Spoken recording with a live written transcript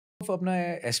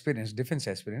apna aspirants, defense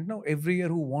aspirants, now every year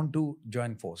who want to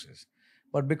join forces,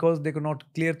 but because they could not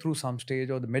clear through some stage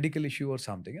or the medical issue or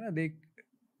something, they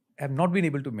have not been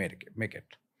able to make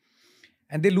it,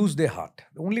 and they lose their heart.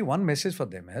 Only one message for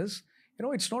them is,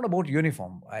 it's not about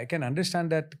uniform. I can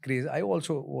understand that craze. I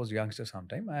also was youngster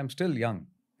sometime. I am still young,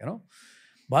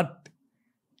 but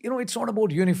it's not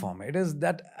about uniform. It is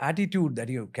that attitude that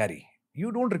you carry.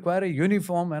 You don't require a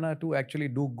uniform to actually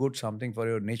do good something for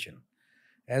your nation.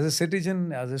 As a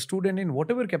citizen, as a student, in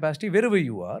whatever capacity, wherever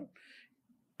you are,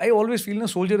 I always feel a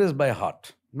soldier is by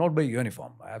heart, not by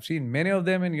uniform. I have seen many of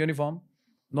them in uniform,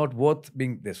 not worth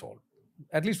being this all.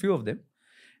 At least few of them.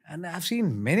 And I've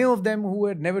seen many of them who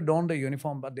had never donned a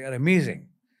uniform, but they are amazing.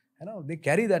 They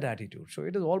carry that attitude. So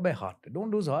it is all by heart.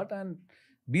 Don't lose heart and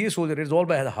be a soldier. It's all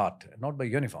by the heart, not by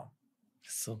uniform.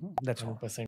 So That's all. 100%.